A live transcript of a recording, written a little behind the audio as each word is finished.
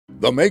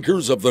The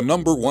makers of the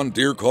 #1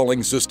 deer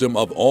calling system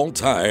of all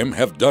time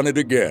have done it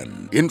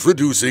again.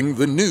 Introducing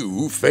the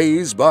new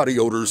PhaZe Body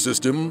Odor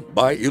System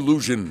by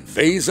Illusion.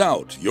 Phase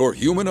out your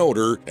human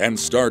odor and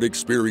start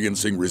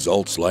experiencing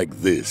results like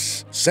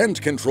this.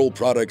 Scent control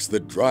products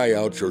that dry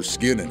out your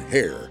skin and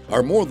hair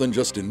are more than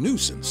just a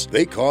nuisance.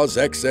 They cause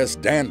excess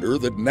dander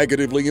that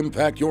negatively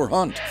impact your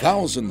hunt.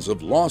 Thousands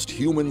of lost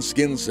human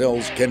skin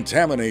cells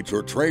contaminate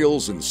your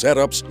trails and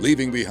setups,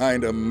 leaving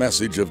behind a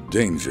message of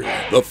danger.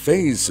 The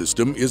PhaZe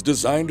system is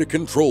designed to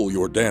control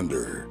your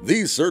dander.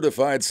 These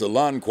certified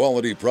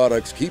salon-quality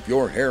products keep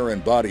your hair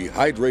and body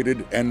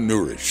hydrated and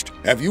nourished.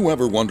 Have you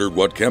ever wondered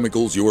what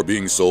chemicals you are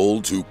being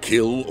sold to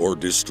kill or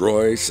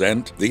destroy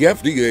scent? The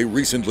FDA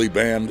recently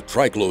banned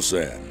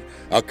triclosan,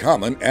 a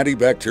common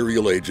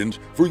antibacterial agent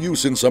for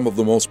use in some of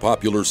the most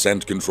popular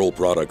scent control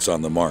products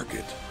on the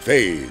market.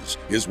 PhaZe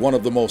is one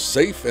of the most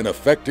safe and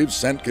effective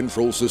scent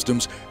control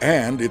systems,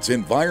 and its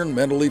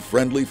environmentally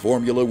friendly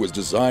formula was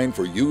designed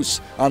for use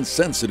on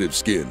sensitive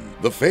skin.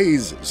 The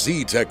PhaZe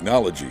Z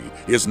technology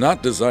is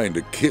not designed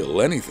to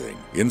kill anything.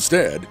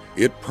 Instead,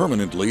 it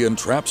permanently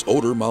entraps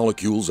odor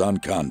molecules on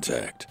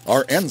contact.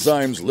 Are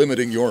enzymes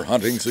limiting your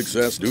hunting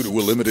success due to a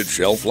limited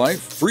shelf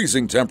life?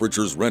 Freezing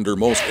temperatures render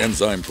most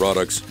enzyme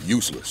products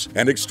useless,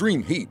 and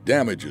extreme heat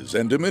damages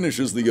and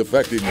diminishes the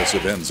effectiveness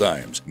of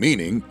enzymes,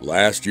 meaning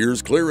last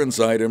year's clearance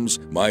items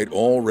might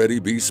already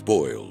be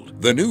spoiled.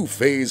 The new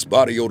PhaZe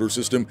Body Odor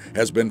System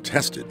has been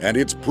tested, and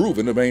it's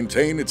proven to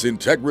maintain its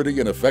integrity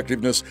and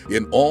effectiveness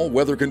in all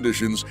weather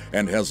conditions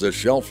and has a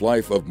shelf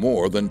life of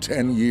more than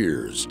 10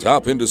 years.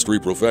 Top industry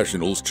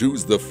professionals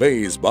choose the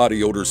PhaZe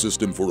Body Odor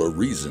System for a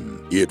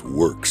reason. It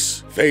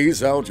works.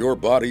 Phase out your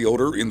body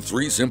odor in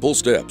 3 simple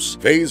steps.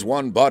 Phase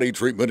 1 body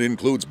treatment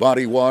includes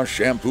body wash,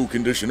 shampoo,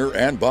 conditioner,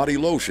 and body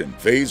lotion.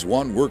 Phase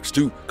 1 works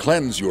to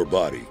cleanse your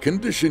body,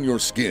 condition your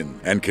skin,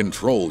 and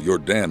control your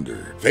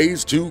dander.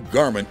 Phase 2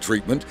 garment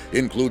treatment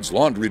includes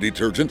laundry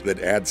detergent that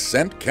adds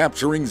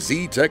scent-capturing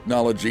Z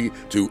technology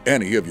to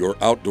any of your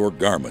outdoor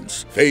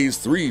garments. Phase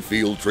 3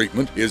 field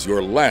treatment is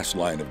your last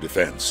line of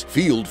defense.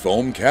 Field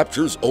foam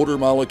captures odor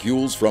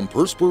molecules from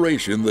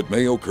perspiration that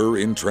may occur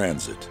in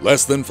transit.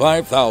 Less than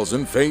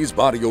 5,000 PhaZe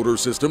Body Odor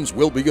Systems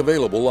will be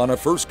available on a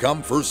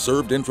first-come,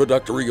 first-served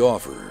introductory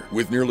offer.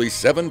 With nearly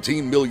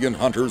 17 million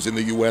hunters in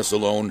the U.S.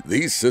 alone,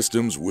 these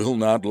systems will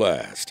not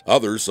last.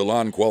 Other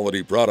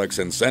salon-quality products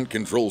and scent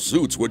control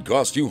suits would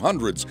cost you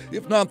hundreds,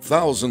 if not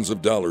thousands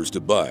of dollars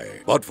to buy.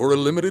 But for a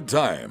limited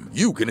time,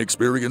 you can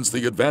experience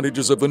the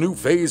advantages of the new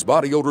PhaZe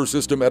Body Odor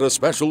System at a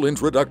special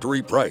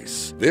introductory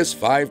price. This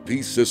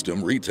 5-piece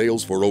system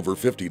retails for over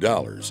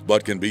 $50,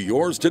 but can be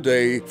yours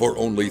today for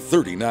only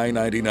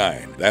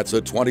 $39.99. That's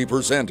a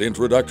 20%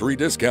 introductory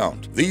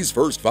discount. These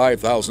first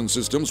 5,000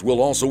 systems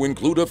will also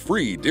include a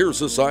free Deer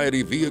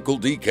Society vehicle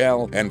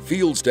decal and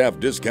field staff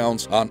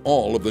discounts on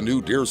all of the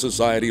new Deer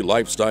Society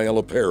lifestyle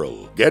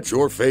apparel. Get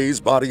your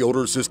PhaZe Body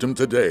Odor System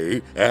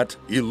today at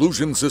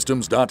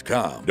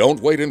illusionsystems.com. Don't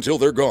wait until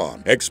they're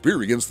gone.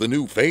 Experience the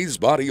new PhaZe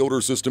Body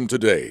Odor System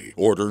today.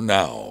 Order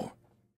now.